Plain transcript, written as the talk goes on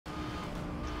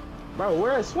Bro,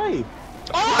 where's Sway?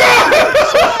 Oh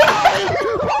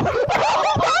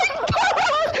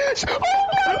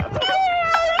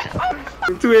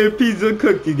my 2 pizza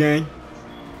cookie gang.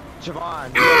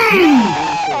 Javon,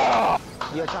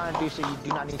 you're trying to do shit you do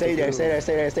not need Stay to there, do. stay there,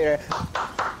 stay there, stay there.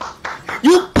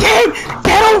 You can't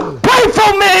get away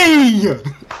from me!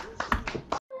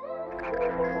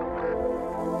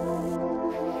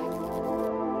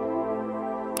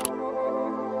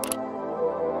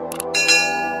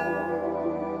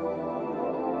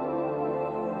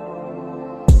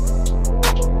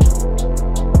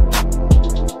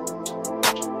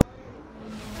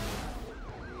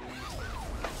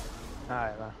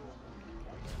 Alright, man.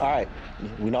 Alright,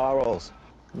 we know our roles.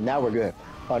 Now we're good.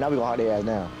 Oh, now we gonna hard their ass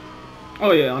now.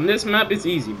 Oh yeah, on this map it's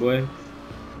easy, boy.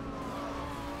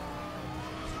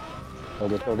 Go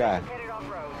get your guy.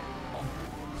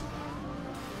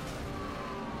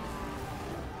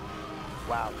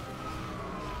 Wow.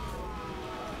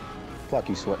 Fuck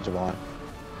you, Sweat Javon.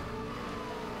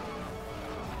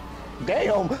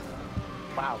 Damn!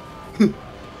 Wow. You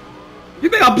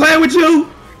think I'm playing with you?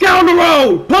 Get on the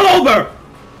road! Pull over!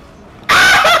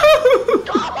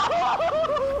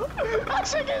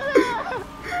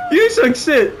 You shook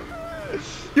shit.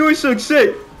 You ain't shook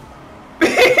shit.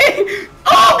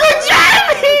 Oh, good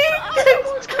driving!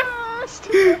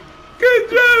 Good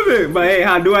driving! But hey,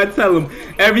 how do I tell him?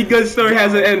 Every good story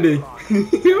has an ending.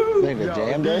 Nigga,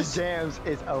 jammed these us? jams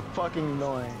is a fucking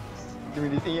annoying.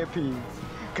 Doing these EMPs.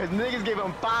 Cause niggas gave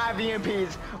him 5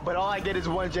 EMPs, but all I get is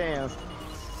 1 jam.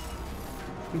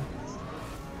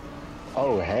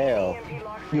 Oh, hell.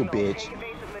 You bitch.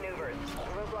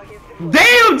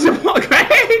 Damn, Jamal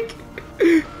Craig!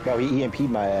 Bro, he EMP'd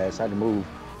my ass. I had to move.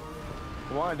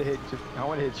 I wanted to hit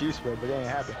you, Spread, but it ain't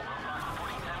happen.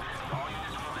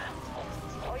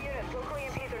 All units, local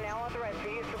EMPs are now authorized for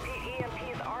use. Repeat,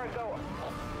 EMPs are a go.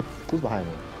 Who's behind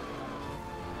me?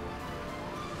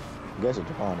 I guess it's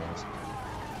Javon is.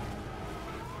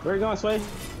 Where you going, Sway?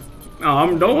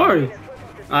 Oh, don't worry.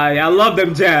 I love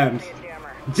them jams.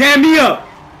 Jam me up!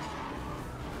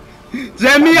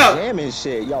 Jam me up! Jamming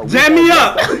shit, yo. Jam me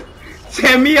up!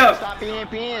 Jam me up! Stop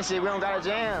EMPing shit, we don't got a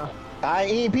jam. I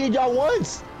EMP'd y'all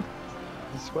once.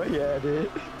 Swear, yeah, dude.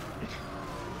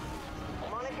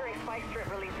 Monitoring spike strip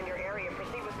release in your area.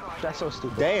 Proceed with caution. That's so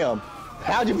stupid. Damn.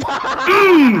 How'd you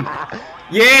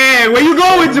Yeah, where you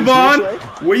going, Javon?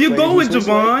 Where you going,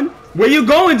 Javon? Where you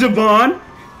going, Javon?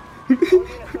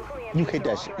 You hit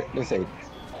that shit. Let's say.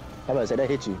 I'm about to say that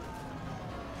hit you.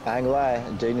 I ain't gonna lie,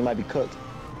 Jaden might be cooked.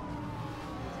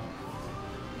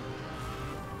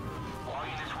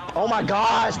 Oh my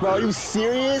gosh, bro, are you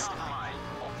serious?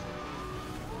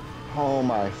 Oh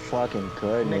my fucking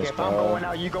goodness, Nigga, if bro. I'm going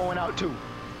out, you going out too.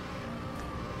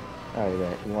 Alright,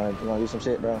 man. You wanna do some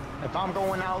shit, bro? If I'm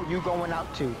going out, you going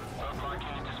out too.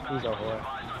 He's a whore.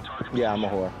 Yeah, I'm a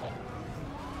whore.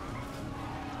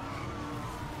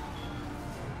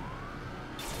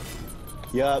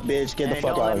 Yup, bitch, get the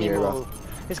fuck out of here, bro.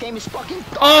 This game is fucking.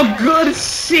 Oh, good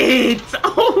shit!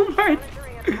 Oh my.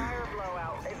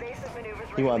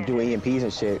 You wanna do EMPs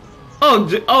and shit. Oh,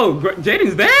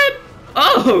 Jaden's dead?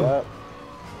 Oh!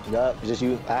 Yup, it's just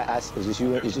you. It's just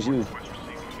you. It's just you.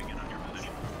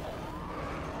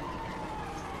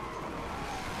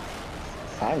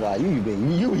 I ain't gonna lie, you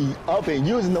be up and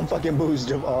using them fucking boosts,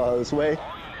 Sway.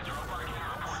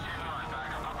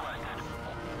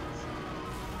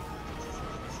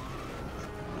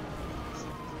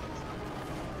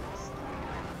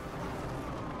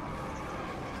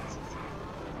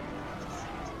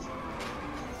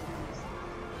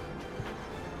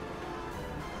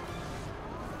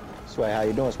 Sway, how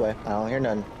you doing, Sway? I don't hear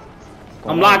nothing.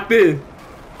 I'm locked in.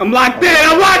 I'm locked in.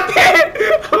 I'm locked in.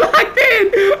 I'm locked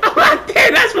in. I'm locked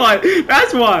in. That's why.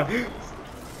 That's why.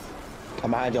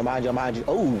 I'm behind you. I'm behind you. I'm behind you.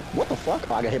 Oh, what the fuck?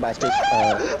 Oh, I got hit by a strip.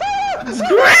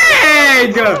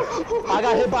 Greg! I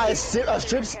got hit by a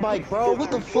strip spike, bro.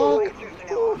 What the fuck?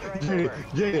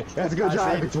 Yeah, that's good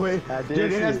driving, twin. Yeah,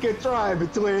 that's good driving,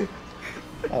 twin.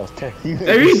 That was terrible.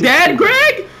 Are you dead,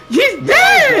 Greg? He's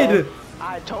dead.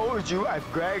 I told you,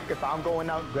 if I'm going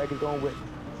out, Greg is going with.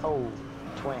 Oh,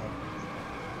 twin.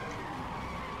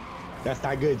 That's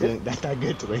not good, Jen. That's not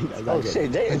good, Sway. That's not Oh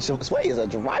good. shit, Sway is a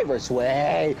driver,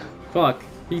 Sway. Fuck.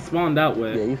 He spawned out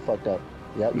with. Yeah, you fucked up.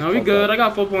 Yep. No, we good. I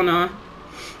got 4.9.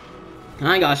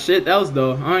 I ain't got shit else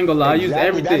though. I ain't gonna lie. I used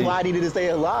everything. That's why I needed to stay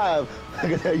alive.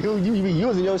 you be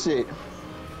using your shit.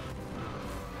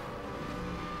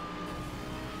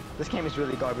 This game is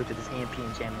really garbage with this EMP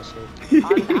and jamming shit.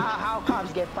 How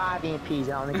cops get 5 EMPs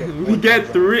and I only get 4? We get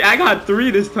 3. I got 3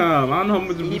 this time. I don't know how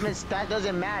much. Even that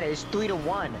doesn't matter. It's 3 to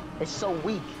 1. It's so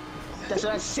weak. So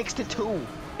that's 6 to 2.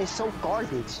 It's so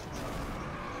garbage.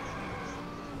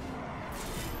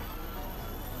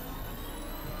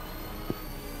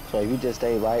 So if you just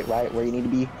stay right where you need to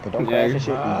be, and don't crash and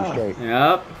shit, you be straight.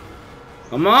 Yep.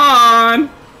 Come on.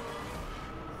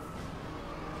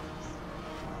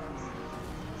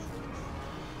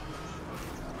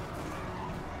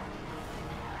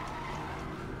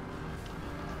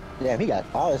 Damn, he got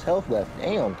all his health left.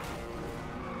 Damn.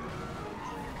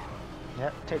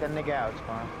 Yep, take that nigga out,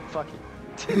 Spawn. Fuck it.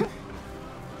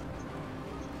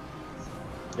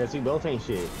 Guess we both ain't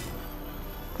shit.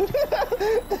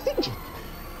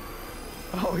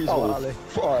 Oh, he's wildin'.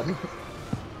 Fuck.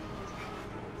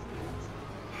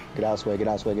 Get out, Sway, get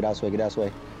out, Sway, get out, Sway, get out,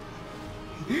 Sway.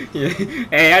 Yeah.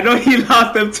 Hey, I know he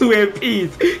lost them 2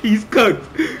 MPs. He's cooked.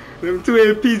 Them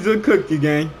 2 MPs are cooked, you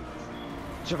gang.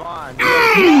 Javon,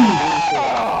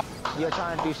 you're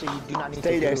trying to do shit you do not need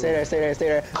Stay to there, do. stay there, stay there, stay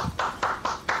there.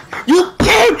 You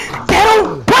can't get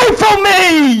away from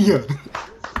me!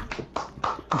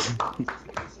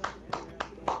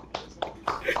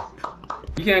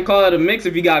 You can't call it a mix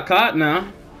if you got caught now.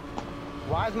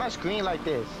 Why is my screen like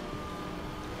this?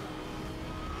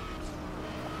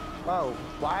 Bro,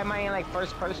 why am I in like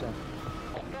first person?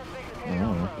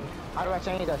 How do I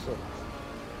change that shit?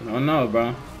 I don't know,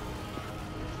 bro.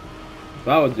 If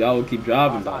I would keep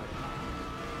driving, though.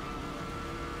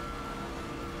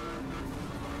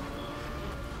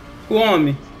 Who on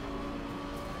me?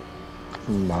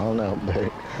 I don't know,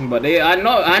 But I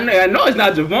know it's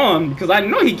not Javon because I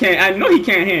know he can't hang. I know he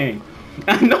can't hang.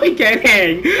 I know he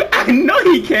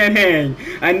can't hang.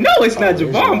 I know it's not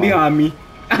Javon behind me.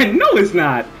 I know it's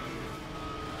not.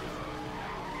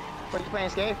 What you playing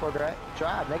skate for, bro?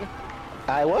 Drive, nigga.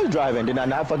 I was driving. Did I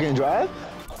not fucking drive?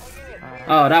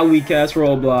 Oh, that weak ass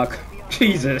roadblock.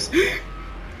 Jesus.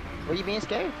 What you being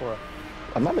scared for?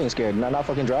 I'm not being scared. Did I not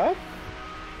fucking drive?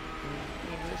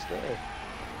 You being scared.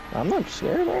 I'm not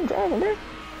scared. I'm driving, man.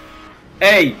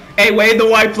 Hey, wave the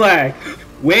white flag.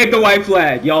 Wave the white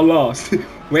flag. Y'all lost.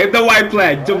 Wave the white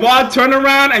flag. Javon, turn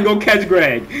around and go catch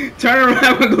Greg. Turn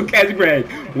around and go catch Greg.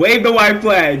 Wave the white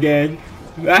flag, gang.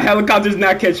 That helicopter's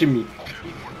not catching me.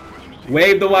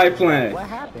 Wave the white flag. What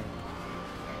happened?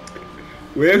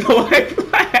 Wave the white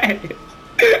flag.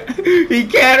 He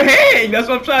can't hang. That's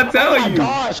what I'm trying to tell you. Oh my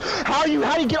gosh! How you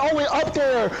get all the way up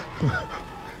there?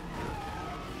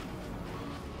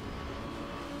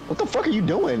 What the fuck are you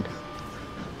doing?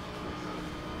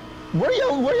 What are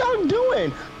y'all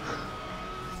doing?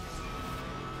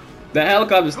 The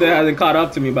helicopter still hasn't caught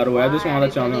up to me, by the way. I just want to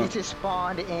let y'all know. Just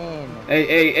spawned in.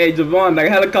 Hey, Javon, the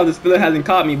helicopter still hasn't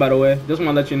caught me, by the way. Just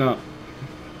want to let you know.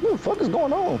 What the fuck is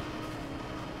going on?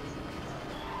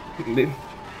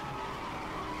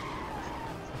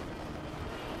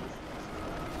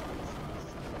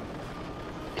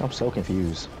 I'm so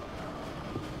confused.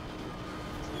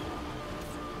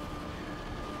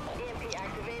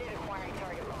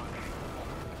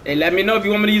 Hey, let me know if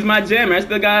you want me to use my jam. I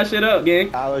still got shit up,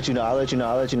 gang. I'll let you know.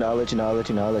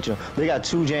 They got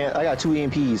 2 jam. I got 2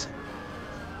 EMPs.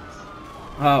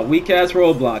 Weak ass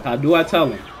roadblock. How do I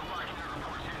tell him?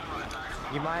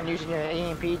 You mind using your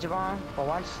EMP, Javon, for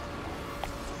once?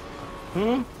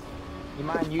 Hmm? You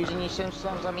mind using some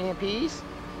EMPs?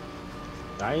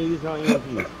 I ain't using no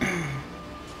EMP.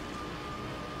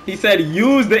 He said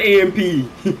use the AMP.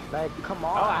 Like, come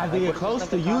on. Oh, I have to get close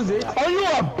to use it. Oh, you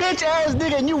a bitch ass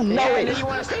nigga and you know it. You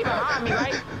want to stay behind me,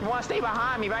 right? You want to stay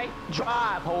behind me, right?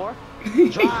 Drive, whore.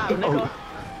 Drive, nigga.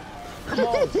 Come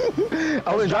on.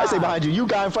 I was trying to stay behind you. You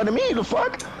got in front of me. The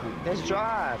fuck? Let's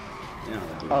drive.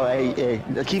 Oh, hey,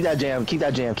 keep that jam. Keep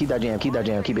it.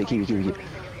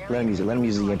 Let him use it. Let him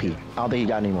use the EMP. I don't think he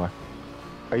got any more.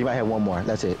 Or you might have one more.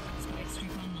 That's it.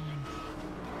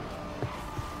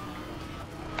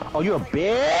 Oh, you a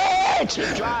bitch!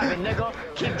 Keep driving, nigga.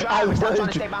 Keep driving. Stop trying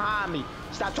to stay behind me.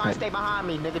 Stop trying to stay behind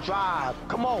me, nigga. Drive.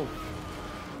 Come on.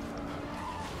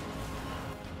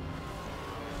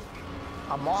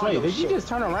 I'm on Wait, your did shit. you just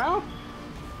turn around?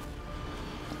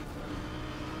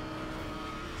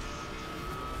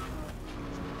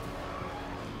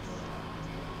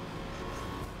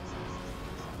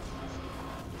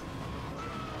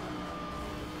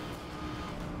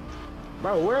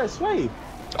 Bro, where is Sway?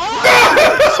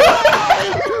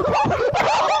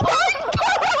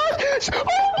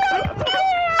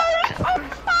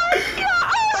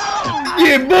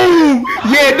 Yeah, boom!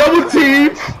 Yeah, double team!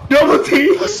 Get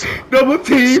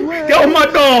my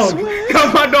dog!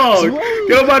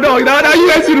 Get my dog! Now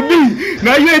you answer to me!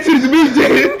 Now you answer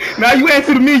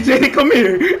to me, Jaden! Come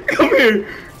here!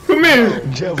 Come here.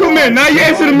 Javon, Come here. Now you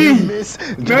answer to Javon, me. you missed. Now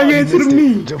you Javon, answer to missed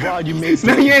me. it. Javon, you missed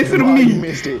Now it. you answer to Javon, me. you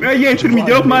missed it. Now you answer to me. Javon,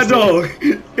 Get off you my missed it.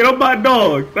 dog. Get off my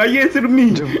dog. Now you answer to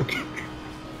me.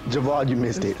 Javon, you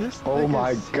missed it. Oh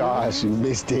my gosh, you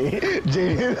missed it.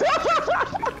 Jaden.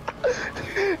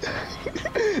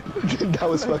 That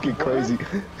was fucking crazy.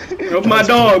 Get off my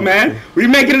dog, man. We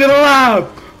making it alive.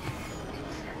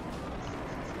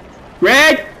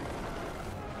 Greg?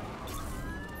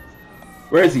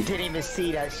 Where is he? Didn't even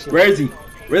see that shit. Where is he?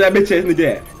 Where's that bitch ass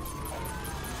nigga at?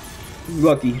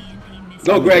 Lucky.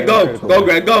 Go, Greg, go. Go,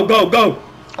 Greg, go, go, go.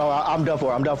 Oh, I'm done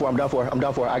for. I'm done for. I'm done for. I'm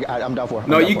done for. I'm done for.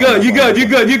 No, you good, you good, you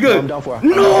good, you good. I'm done for.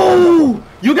 No!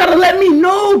 You gotta let me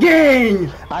know,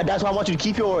 gang! That's why I want you to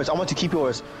keep yours. I want you to keep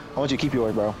yours. I want you to keep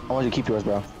yours, bro. I want you to keep yours,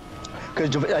 bro. Because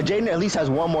Jaden at least has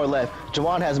one more left.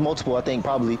 Javon has multiple, I think,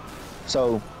 probably.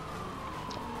 So.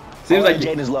 Seems like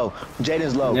Jaden's low.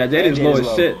 Jaden's low. Yeah, Jaden's low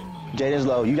as shit. Jaden's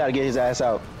low. You gotta get his ass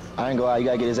out. I ain't gonna lie. You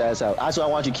gotta get his ass out. That's why I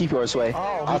want you to keep yours, Sway.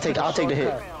 I'll take the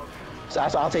hit. So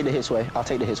I'll take the hit, Sway. I'll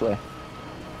take the hit, Sway.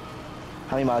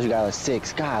 How many miles you got?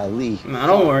 6. Golly. Nah,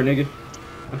 don't worry, nigga.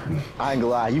 I ain't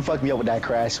gonna lie. You fucked me up with that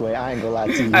crash, Sway. I ain't gonna lie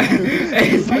to you.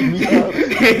 You fucked me up.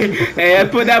 Hey, I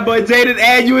put that boy Jaden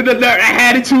and you in the dirt. I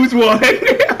had to choose one.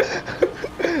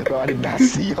 Bro, I did not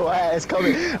see your ass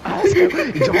coming.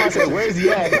 Javon said, "Where's he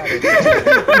at?"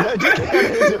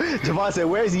 Javon said,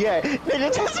 "Where's he at?"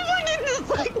 Nigga, just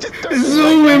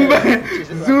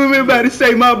zoom in by to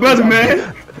save my brother,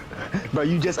 man. Bro,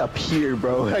 you just appeared,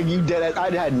 bro. Like you dead. I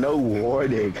had no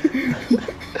warning.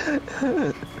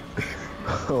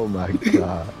 Oh my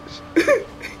gosh.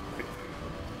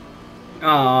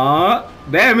 Aw,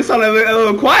 damn, it's all a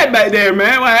little quiet back there,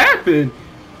 man. What happened?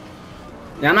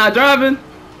 Y'all not driving?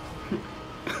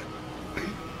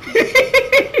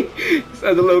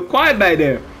 Sounds a little quiet back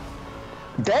there.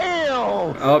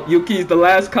 Damn! Oh, Yuki's the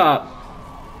last cop.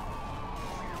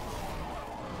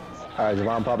 Alright,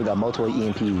 Javon probably got multiple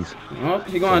EMPs. Oh,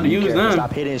 he gonna have to use them.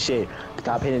 Stop hitting shit.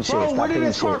 Stop hitting shit. Bro, Stop where did hitting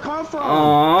this car shit. come from?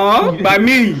 Aw, by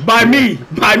me, by me,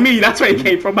 by me. That's where it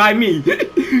came from, by me.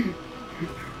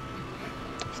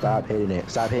 Stop hitting it.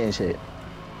 Stop hitting shit.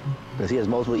 Because he has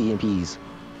multiple EMPs.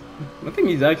 I think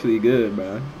he's actually good,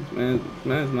 bro. This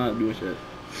man's not doing shit.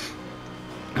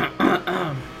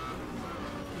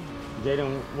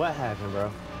 Jaden, what happened, bro?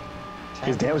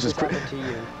 His damage is What's crazy. happened to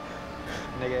you,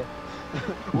 nigga?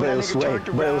 But it was Sway.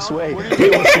 But it was Sway. What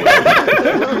It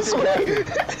was Sway.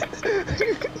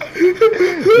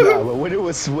 Nah, but when it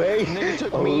was Sway, Nigga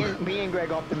took oh, me and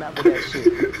Greg off the map with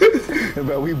that shit.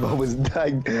 bro, we both was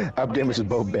dying. Our damage was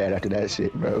both bad after that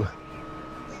shit, bro.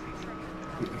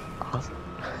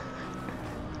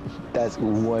 That's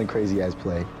one crazy ass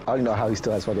play. I don't know how he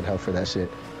still has fucking health for that shit.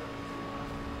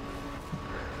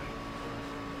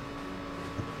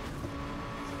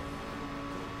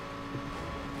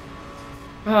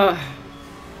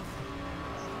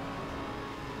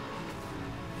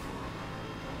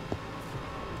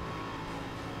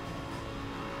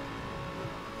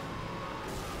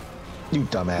 You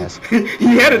dumbass. He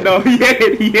hit it though. He hit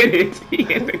it. He hit it. He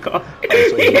hit the car.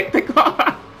 He hit the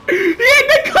car. He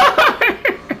hit the car.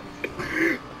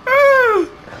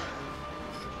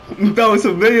 Throwing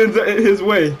civilians his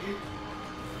way.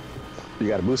 You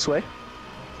got a boost, Sway?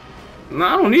 No,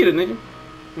 I don't need it, nigga.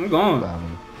 I'm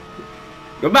gone.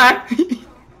 Goodbye.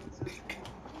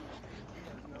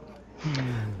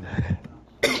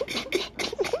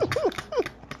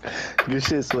 Good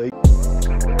shit, Sway.